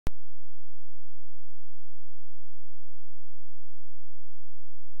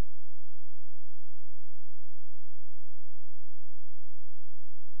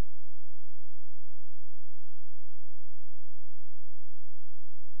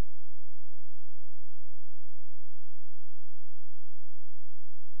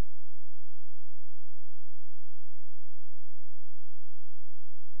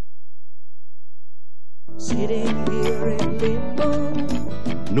sitting here in limbo.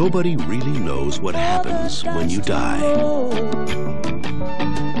 Nobody really knows what happens when you die.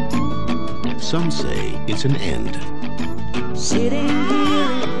 Some say it's an end. Sitting here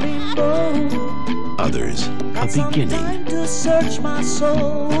in limbo. Others, a beginning. To search my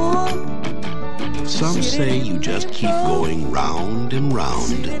soul. Some say you just keep going round and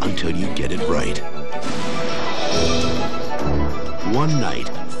round until you get it right. One night,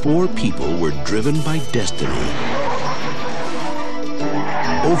 4 people were driven by destiny,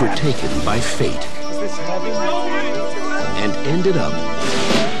 overtaken by fate, and ended up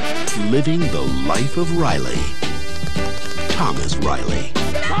living the life of Riley. Thomas Riley.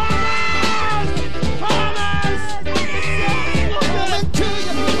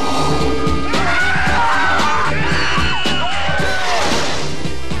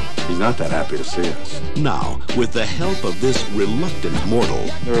 He's not that happy to see us. Now, with the help of this reluctant mortal...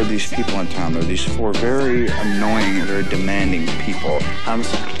 There are these people in town. There are these 4 very annoying, very demanding people. I'm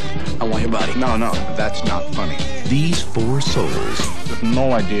sorry. I want your body. No, that's not funny. These 4 souls... With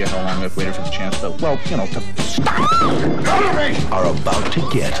no idea how long I've waited for the chance to, well, you know, to... are about to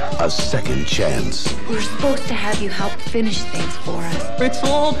get a second chance. We're supposed to have you help finish things for us. It's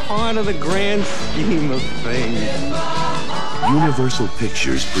all part of the grand scheme of things. Universal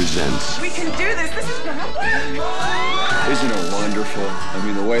Pictures presents... We can do this. This is gonna work. Isn't it wonderful? I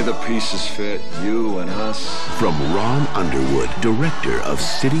mean, the way the pieces fit, you and us. From Ron Underwood, director of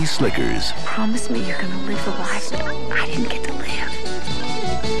City Slickers. Promise me you're gonna live the life that I didn't get to live.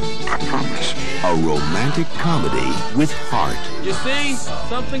 I promise. A romantic comedy with heart. You see?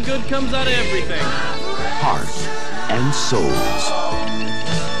 Something good comes out of everything. Heart and souls.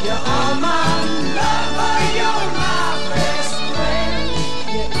 You're all my lover, you're my best friend.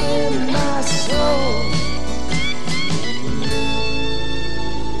 You're in my soul.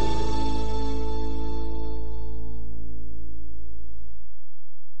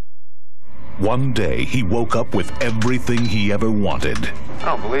 One day, he woke up with everything he ever wanted. I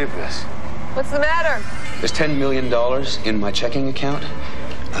don't believe this. What's the matter? There's $10 million in my checking account.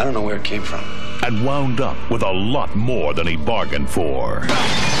 I don't know where it came from. And wound up with a lot more than he bargained for.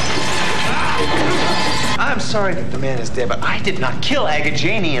 I'm sorry that the man is dead, but I did not kill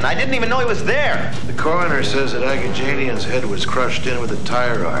Agajanian. I didn't even know he was there. The coroner says that Agajanian's head was crushed in with a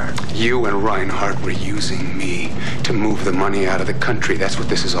tire iron. You and Reinhardt were using me to move the money out of the country. That's what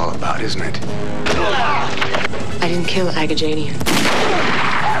this is all about, isn't it? I didn't kill Agajanian.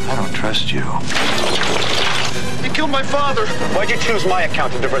 I don't trust you. You killed my father. Why'd you choose my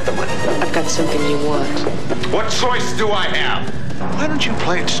account to divert the money? I've got something you want. What choice do I have? Why don't you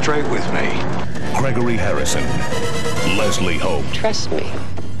play it straight with me? Gregory Harrison, Leslie Hope. Trust me.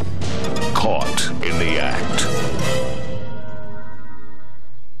 Caught in the act.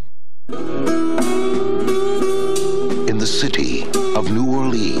 In the city of New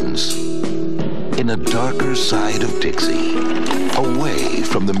Orleans, in a darker side of Dixie, away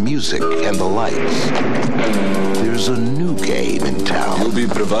from the music and the lights, there's a new game in town. You'll be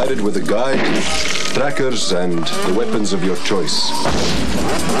provided with a guide, trackers, and the weapons of your choice.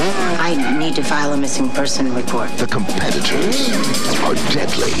 I need to file a missing person report. The competitors are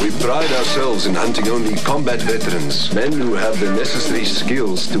deadly. We pride ourselves in hunting only combat veterans, men who have the necessary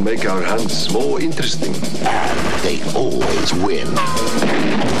skills to make our hunts more interesting. And they always win.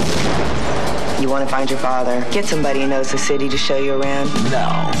 You want to find your father? Get somebody who knows the city to show you around.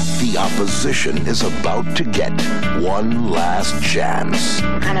 Now, the opposition is about to get one last chance.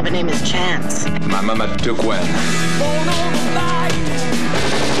 What kind of a name is Chance? My mama took when?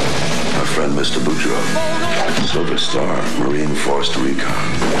 Our friend Mr. Boudreaux, Silver Star, Marine Force Recon.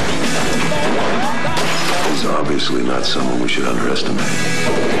 He's obviously not someone we should underestimate.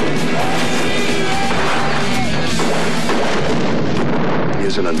 He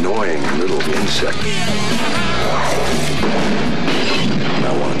is an annoying little insect. And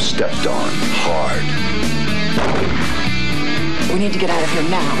I want him stepped on hard. We need to get out of here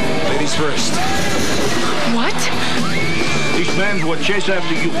now. Ladies first. What? These men will chase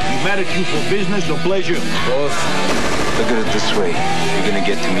after you. You mad at you for business or pleasure? Both. Look at it this way. You're gonna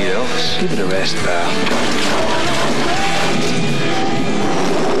get to meet Elvis. Give it a rest, pal.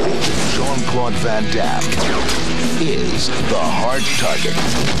 Jean-Claude Van Damme is the hard target.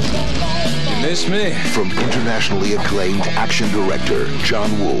 You miss me? From internationally acclaimed action director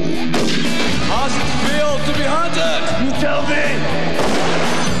John Woo. How's it feel to be hunted? You tell me.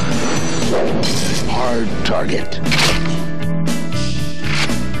 Hard target.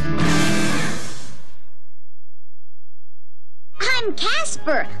 I'm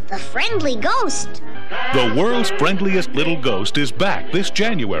Casper, the friendly ghost. The world's friendliest little ghost is back this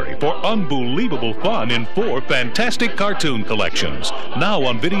January for unbelievable fun in 4 fantastic cartoon collections. Now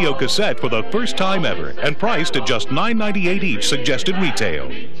on videocassette for the first time ever and priced at just $9.98 each suggested retail.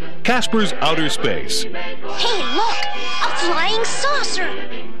 Casper's Outer Space. Hey, look! A flying saucer!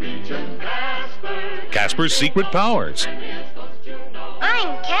 Casper's Secret Powers.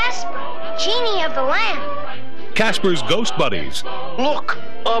 I'm Casper, genie of the lamp. Casper's Ghost Buddies. Look,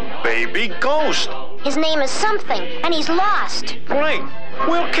 a baby ghost. His name is something, and he's lost. Great.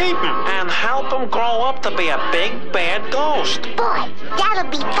 We'll keep him and help him grow up to be a big, bad ghost. Boy, that'll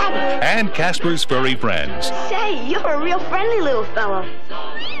be fun. And Casper's Furry Friends. Say, you're a real friendly little fellow.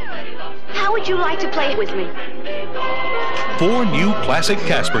 How would you like to play with me? 4 new classic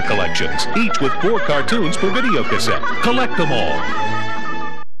Casper collections, each with 4 cartoons per videocassette. Collect them all.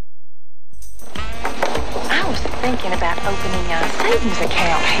 I was thinking about opening a savings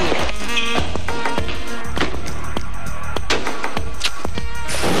account here.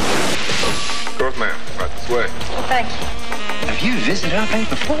 Course, ma'am. Right this way. Well, thank you. Have you visited our bank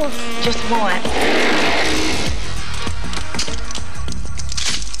before? Just once.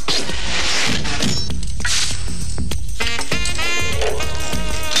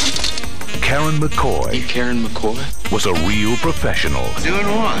 Karen McCoy. You Karen McCoy? Was a real professional. Doing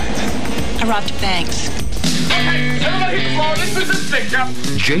what? I robbed banks. Okay, everybody hit the floor. This is a stick-up.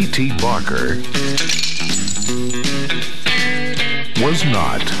 J.T. Barker was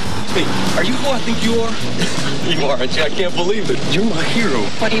not. Hey, are you who I think you are? You are, I can't believe it. You're my hero.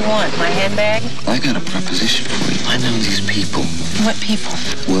 What do you want, my handbag? I got a proposition for you. I know these people. What people?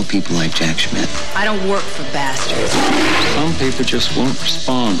 Well, people like Jack Schmidt. I don't work for bastards. Some people just won't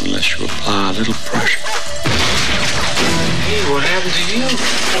respond unless you apply a little pressure. Hey, what happened to you?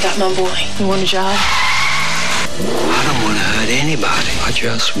 I got my boy. You want a job? I don't want to hurt anybody. I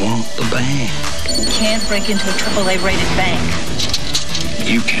just want the bank. You can't break into a AAA rated bank.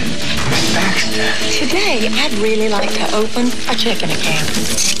 You can. Baxter. Today, I'd really like to open a checking account.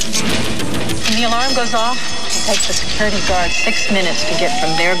 When the alarm goes off, it takes the security guard 6 minutes to get from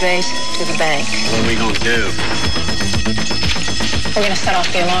their base to the bank. What are we gonna do? We're gonna set off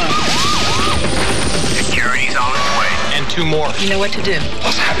the alarm. Security's on its way. And 2 more. You know what to do.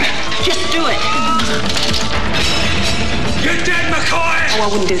 What's happening? Just do it. You're dead, McCoy! Oh, I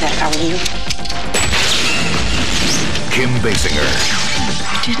wouldn't do that if I were you. Kim Basinger.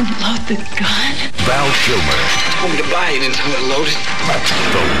 I didn't load the gun. Val Kilmer. Told me to buy it until it loaded.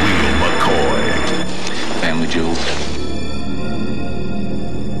 The Real McCoy. Family jewels.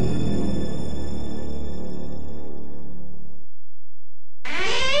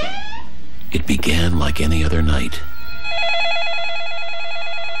 It began like any other night.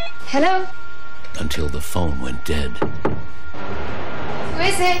 Hello? Until the phone went dead. Who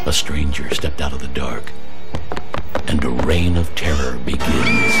is it? A stranger stepped out of the dark. And a reign of terror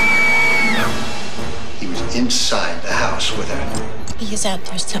begins. He was inside the house with her. He is out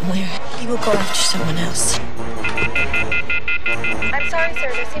there somewhere. He will go after someone else. I'm sorry,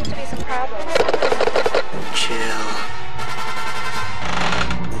 sir. There seems to be some problem. Jill.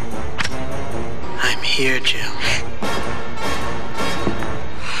 I'm here, Jill.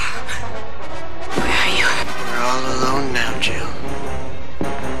 Where are you? We're all alone now, Jill.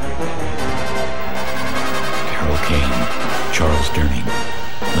 Charles Downey,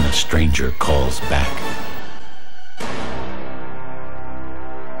 when a stranger calls back.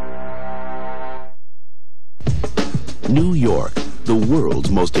 New York, the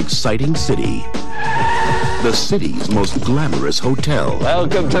world's most exciting city. The city's most glamorous hotel.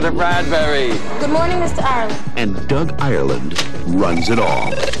 Welcome to the Bradbury. Good morning, Mr. Ireland. And Doug Ireland runs it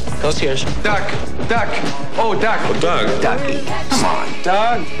all. Concierge. Duck. Oh, Duck. Oh, Doug. Ducky. Come on,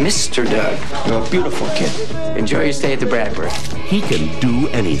 Doug. Mr. Doug. You're a beautiful kid. Enjoy your stay at the Bradbury. He can do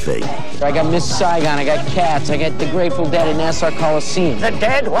anything. I got Miss Saigon, I got Cats, I got the Grateful Dead in Nassau Coliseum. The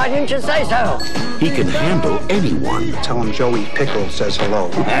dead? Why didn't you say so? He can handle anyone. Tell him Joey Pickle says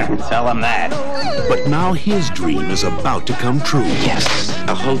hello. Tell him that. But now his dream is about to come true. Yes,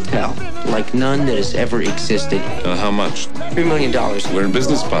 a hotel like none that has ever existed. How much? $3 million. We're a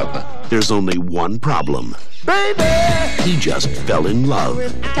business partner. There's only one problem. Baby! He just fell in love.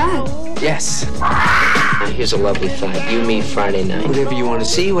 Doug. Yes. Here's a lovely thought. You and me Friday night. Whatever you want to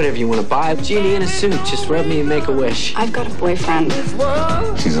see, whatever you want to buy. Genie in a suit. Just rub me and make a wish. I've got a boyfriend.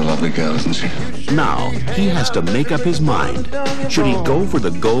 She's a lovely girl, isn't she? Now, he has to make up his mind. Should he go for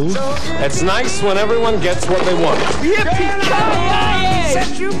the gold? It's nice when everyone gets what they want.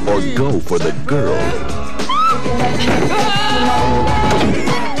 Or go for the girl?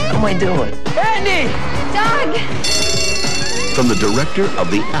 What am I doing? Andy! Doug! From the director of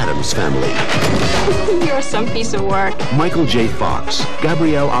The Addams Family. You're some piece of work. Michael J. Fox,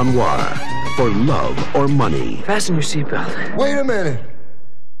 Gabrielle Anwar, For Love or Money. Fasten your seatbelt. Wait a minute.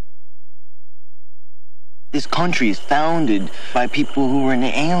 This country is founded by people who were into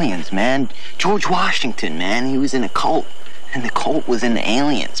aliens, man. George Washington, man, he was in a cult. And the cult was into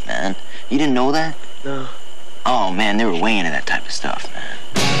aliens, man. You didn't know that? No. Oh, man, they were way into that type of stuff, man.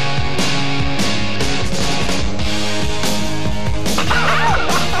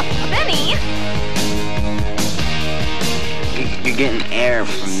 Benny! You're getting air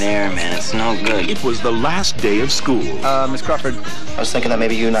from there, man. It's no good. It was the last day of school. Miss Crawford, I was thinking that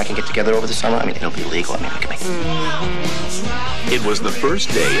maybe you and I can get together over the summer. I mean, it'll be legal. I mean, we can make... It was the first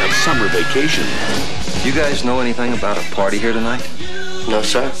day of summer vacation. You guys know anything about a party here tonight? No,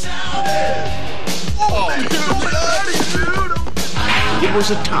 sir. It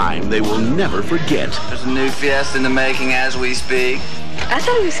was a time they will never forget. There's a new Fiesta in the making as we speak. I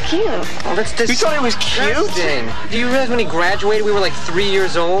thought he was cute. Oh, that's You thought he was cute? Do you realize when he graduated, we were like 3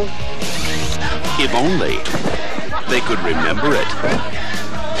 years old? If only they could remember it.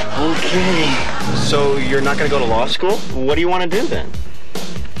 Okay. So you're not going to go to law school? What do you want to do then?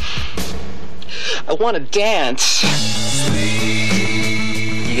 I want to dance.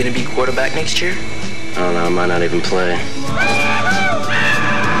 You gonna be quarterback next year? I don't know, I might not even play.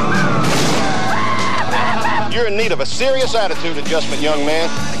 You're in need of a serious attitude adjustment, young man.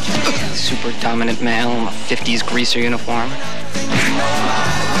 Super dominant male in a 50s greaser uniform.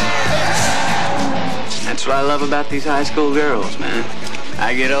 That's what I love about these high school girls, man.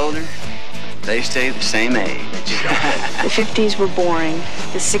 I get older, they stay the same age. The 50s were boring.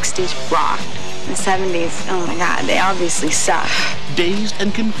 The 60s rocked. The 70s, oh my God, they obviously suck. Dazed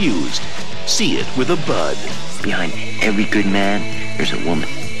and confused. See it with a bud. Behind every good man, there's a woman.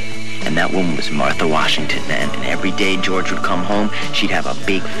 And that woman was Martha Washington, man. And every day George would come home, she'd have a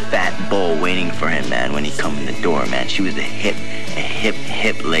big fat bowl waiting for him, man, when he'd come in the door, man. She was a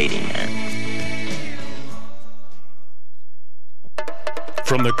hip lady, man.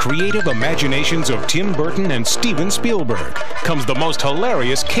 From the creative imaginations of Tim Burton and Steven Spielberg comes the most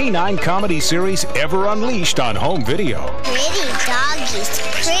hilarious canine comedy series ever unleashed on home video. Pretty doggies,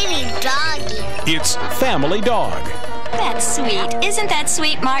 pretty doggy. It's Family Dog. That's sweet. Isn't that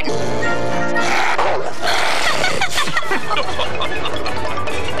sweet, Martin?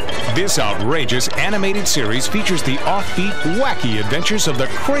 This outrageous animated series features the offbeat, wacky adventures of the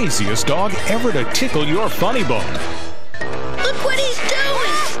craziest dog ever to tickle your funny bone. Look what he's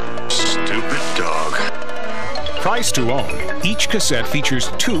doing. Stupid dog. Price to own. Each cassette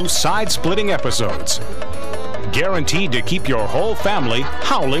features 2 side-splitting episodes. Guaranteed to keep your whole family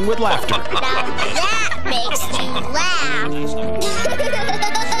howling with laughter. Now that makes me laugh.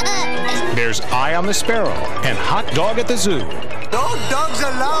 There's Eye on the Sparrow and Hot Dog at the Zoo. No dogs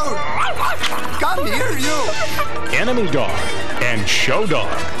allowed. Come here, you. Enemy Dog and Show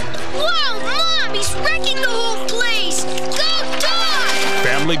Dog. Whoa, Mom, he's wrecking the whole place. Go, dog.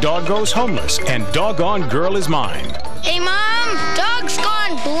 Family Dog Goes Homeless and Doggone Girl Is Mine. Hey, Mom, dog's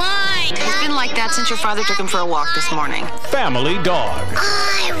gone blind. He's been like that since your father took him for a walk this morning. Family Dog.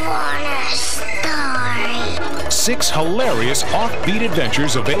 I want a story. 6 hilarious offbeat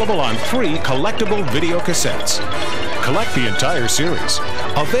adventures available on 3 collectible video cassettes. Collect the entire series.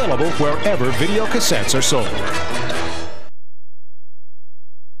 Available wherever video cassettes are sold.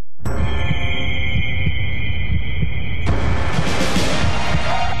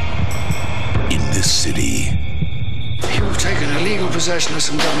 In this city, You've taken illegal possession of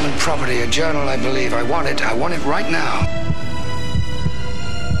some government property, a journal, I believe. I want it right now.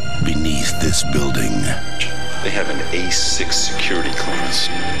 beneath this building, They have an A6 security clearance.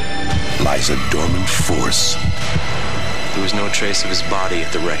 lies a dormant force. There was no trace of his body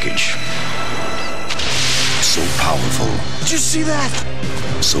at the wreckage. So powerful, Did you see that?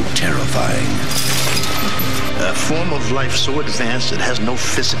 so terrifying, A form of life so advanced it has no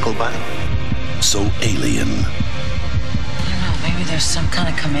physical body. so alien, I don't know, maybe there's some kind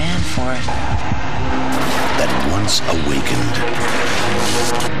of command for it. that once awakened,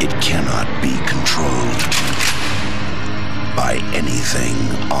 it cannot be controlled by anything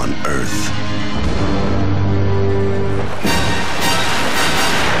on Earth.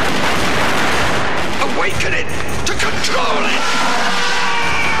 Awaken it to control it!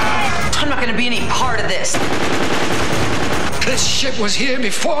 I'm not gonna be any part of this. This ship was here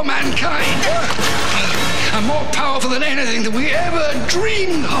before mankind. And more powerful than anything that we ever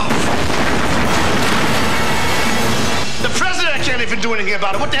dreamed of. The president can't even do anything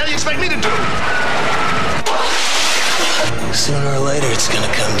about it. What the hell do you expect me to do? Sooner or later, it's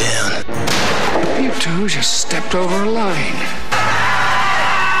gonna come down. You two just stepped over a line.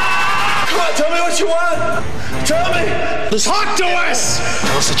 Come on, tell me what you want. Tell me. Talk to us!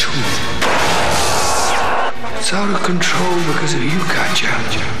 Tell us the truth. It's out of control because of you, Katja.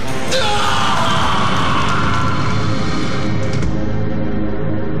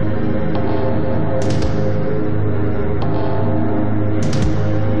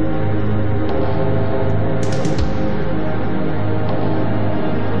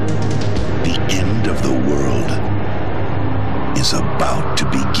 The end of the world is about to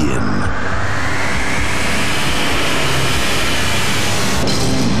begin.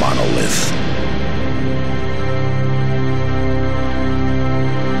 Monolith.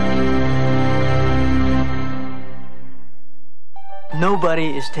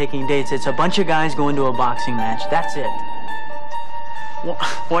 Nobody is taking dates. It's a bunch of guys going to a boxing match. That's it.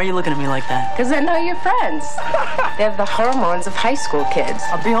 Why are you looking at me like that? Because I know you're friends. They have the hormones of high school kids.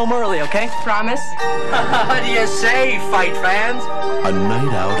 I'll be home early, okay? Promise? What do you say, fight fans? A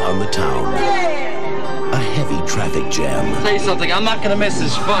night out on the town. A heavy traffic jam. Say something, I'm not gonna miss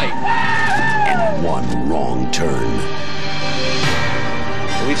this fight. And one wrong turn.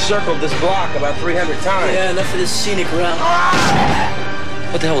 We've circled this block about 300 times. Yeah, enough of this scenic route.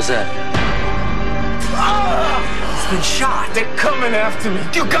 What the hell was that? He's been shot. They're coming after me.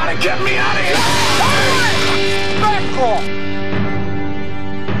 You gotta get me out of here. Back call.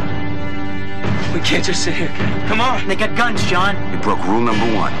 We can't just sit here, kid. Come on. They got guns, John. You broke rule number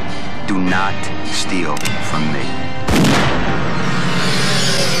 1. Do not steal from me.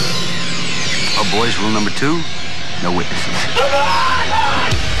 Oh, boys, rule number 2. No witnesses. Come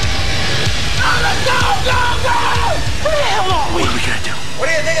on! Go! Where the hell are we? What are we gonna do? What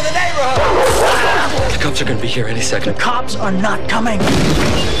do you think of the neighborhood? The cops are gonna be here any second. The cops are not coming.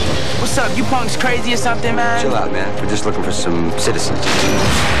 What's up? You punks crazy or something, man? Chill out, man. We're just looking for some citizens.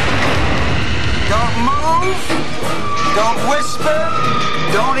 Don't move. Don't whisper.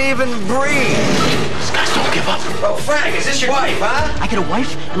 Don't even breathe. These guys don't give up. Oh, Frank, is this your wife, huh? I get a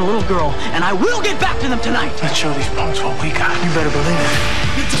wife and a little girl, and I will get back to them tonight. Let's show these punks what we got. You better believe it.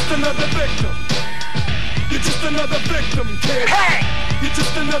 You're just another victim. You're just another victim, kid. Hey! You're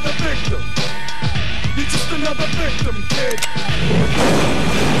just another victim. You're just another victim, kid.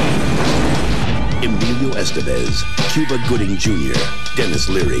 Emilio Estevez, Cuba Gooding Jr., Dennis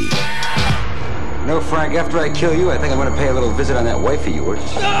Leary. No, Frank, after I kill you, I think I'm gonna pay a little visit on that wife of yours.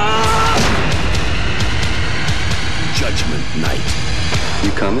 Judgment Night.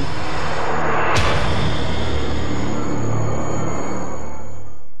 You coming?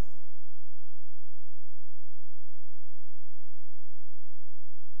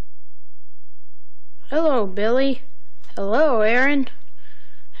 Hello, Billy. Hello, Aaron.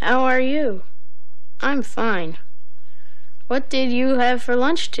 How are you? I'm fine. What did you have for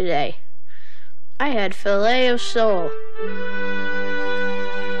lunch today? I had filet of sole.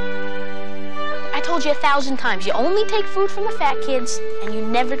 I told you 1,000 times, you only take food from the fat kids, and you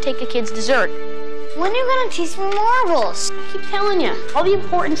never take a kid's dessert. When are you gonna teach me marbles? I keep telling you, all the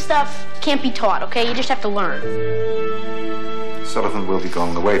important stuff can't be taught, okay? You just have to learn. Sullivan will be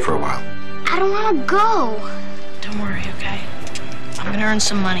going away for a while. I don't want to go. Don't worry, okay? I'm gonna earn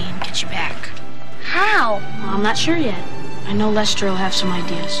some money and get you back. How? Well, I'm not sure yet. I know Lester will have some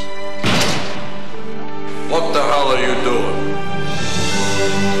ideas. What the hell are you doing?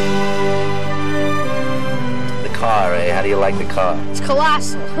 The car, eh? How do you like the car? It's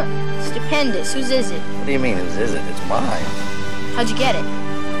colossal. Stupendous. Whose is it? What do you mean, whose is it? It's mine. How'd you get it?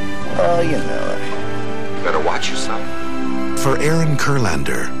 Oh, you know it. You better watch yourself. For Aaron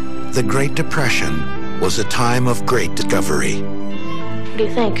Kurlander, the Great Depression was a time of great discovery. What do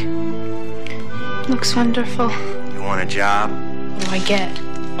you think? Looks wonderful. You want a job? What do I get?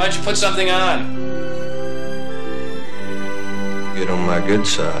 Why don't you put something on? Get on my good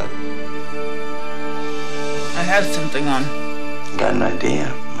side. I have something on. Got an idea.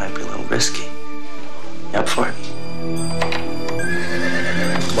 Might be a little risky. You up for it?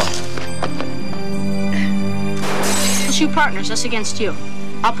 We'll shoot partners, us against you.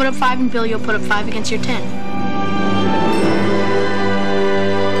 I'll put up 5 and Bill, you'll put up 5 against your 10.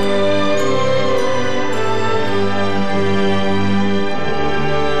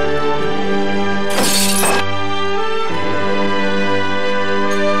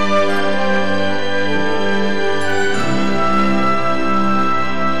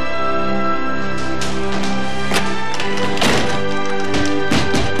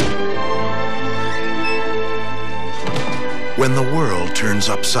 When the world turns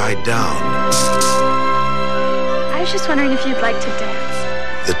upside down, I was just wondering if you'd like to dance.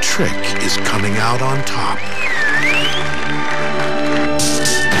 the trick is coming out on top.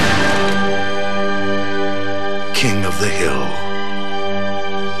 the hill.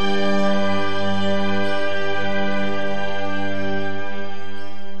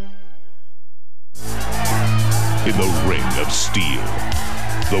 In the ring of steel,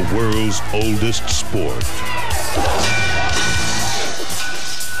 the world's oldest sport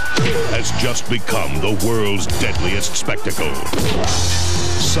has just become the world's deadliest spectacle.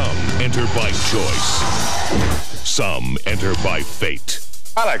 Some enter by choice. Some enter by fate.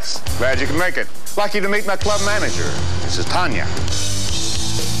 Alex, glad you can make it. Lucky to meet my club manager. This is Tanya.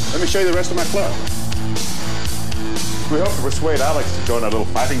 Let me show you the rest of my club. We hope to persuade Alex to join our little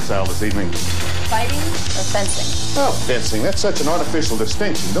fighting style this evening. Fighting or fencing? Oh, fencing. That's such an artificial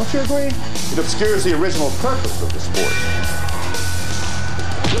distinction. Don't you agree? It obscures the original purpose of the sport.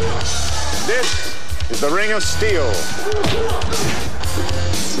 This is the Ring of Steel.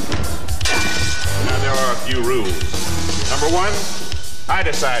 Now, there are a few rules. Number one, I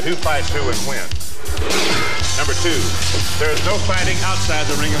decide who fights who and when. Number two, there is no fighting outside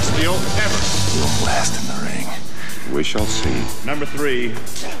the Ring of Steel ever. You'll last in the ring. We shall see. Number three,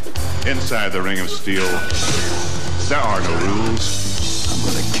 inside the Ring of Steel, there are no rules. I'm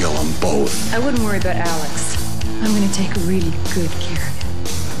gonna kill them both. I wouldn't worry about Alex. I'm gonna take really good care of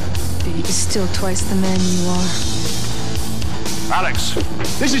him. He's still twice the man you are. Alex,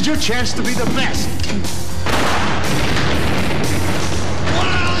 this is your chance to be the best.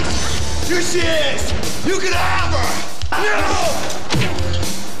 Here she is! You can have her! No!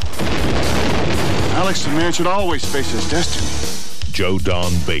 Alex, the man should always face his destiny. Joe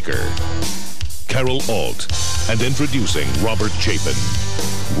Don Baker, Carol Alt, and introducing Robert Chapin,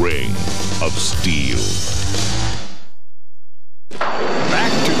 Ring of Steel.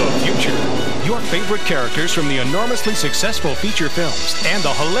 Back to the Future. Your favorite characters from the enormously successful feature films and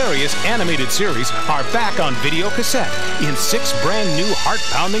the hilarious animated series are back on videocassette in 6 brand new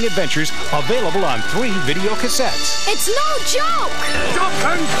heart-pounding adventures available on 3 videocassettes. It's no joke!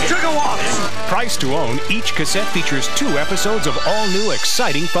 10 gigawatts! Priced to own, each cassette features 2 episodes of all-new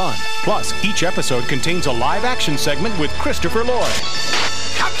exciting fun. Plus, each episode contains a live-action segment with Christopher Lloyd.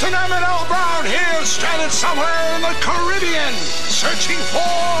 Captain Emmett L. Brown here, stranded somewhere in the Caribbean, searching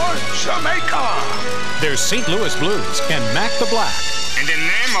for Jamaica. There's St. Louis Blues and Mac the Black. In the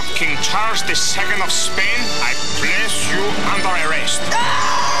name of King Charles II of Spain, I place you under arrest.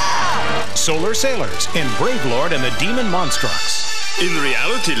 Solar Sailors and Brave Lord and the Demon Monstrux. In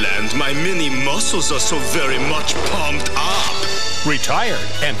reality land, my mini muscles are so very much pumped up. Retired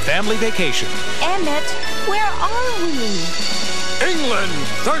and Family Vacation. Emmett, where are we? England,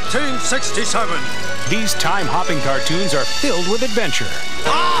 1367. These time-hopping cartoons are filled with adventure.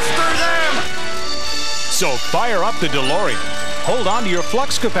 After them! So fire up the DeLorean. Hold on to your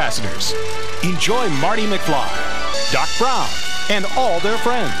flux capacitors. Enjoy Marty McFly, Doc Brown, and all their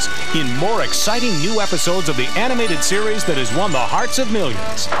friends in more exciting new episodes of the animated series that has won the hearts of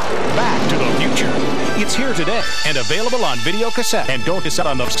millions. Back to the Future. It's here today and available on videocassette. And don't miss out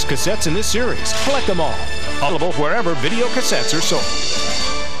on the cassettes in this series. Collect them all. Available wherever videocassettes are sold.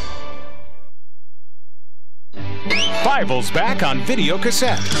 Fievel's back on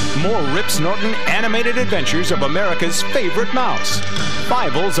videocassette. More rip-snorting animated adventures of America's favorite mouse.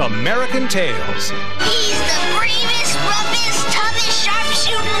 Fievel's American Tales. He's the bravest, roughest, toughest,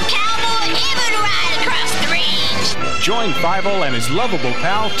 sharpshooting cowboy ever to ride across the range. Join Fievel and his lovable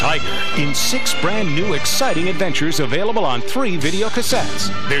pal Tiger in 6 brand new exciting adventures available on 3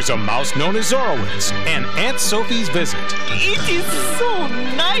 videocassettes. There's a mouse known as Zorowitz and Aunt Sophie's Visit. It is so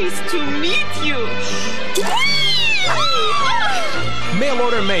nice to meet you. Mail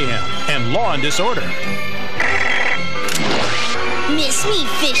Order Mayhem and Law and Disorder. Miss me,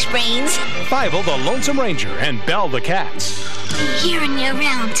 fish brains. Fievel the Lonesome Ranger and Belle the Cats. Hearing you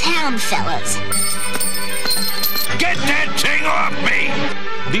around town, fellas. Get that thing off me!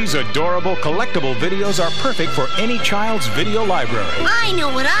 These adorable collectible videos are perfect for any child's video library. I know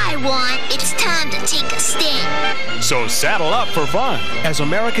what I want. It's time to take a stand. So saddle up for fun as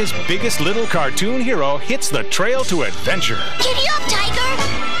America's biggest little cartoon hero hits the trail to adventure. Giddy up, Tiger!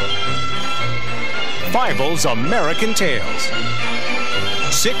 Fievel's American Tales.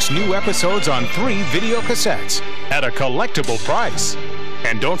 6 new episodes on 3 videocassettes at a collectible price.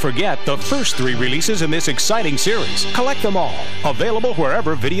 And don't forget the first 3 releases in this exciting series. Collect them all. Available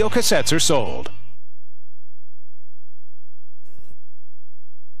wherever videocassettes are sold.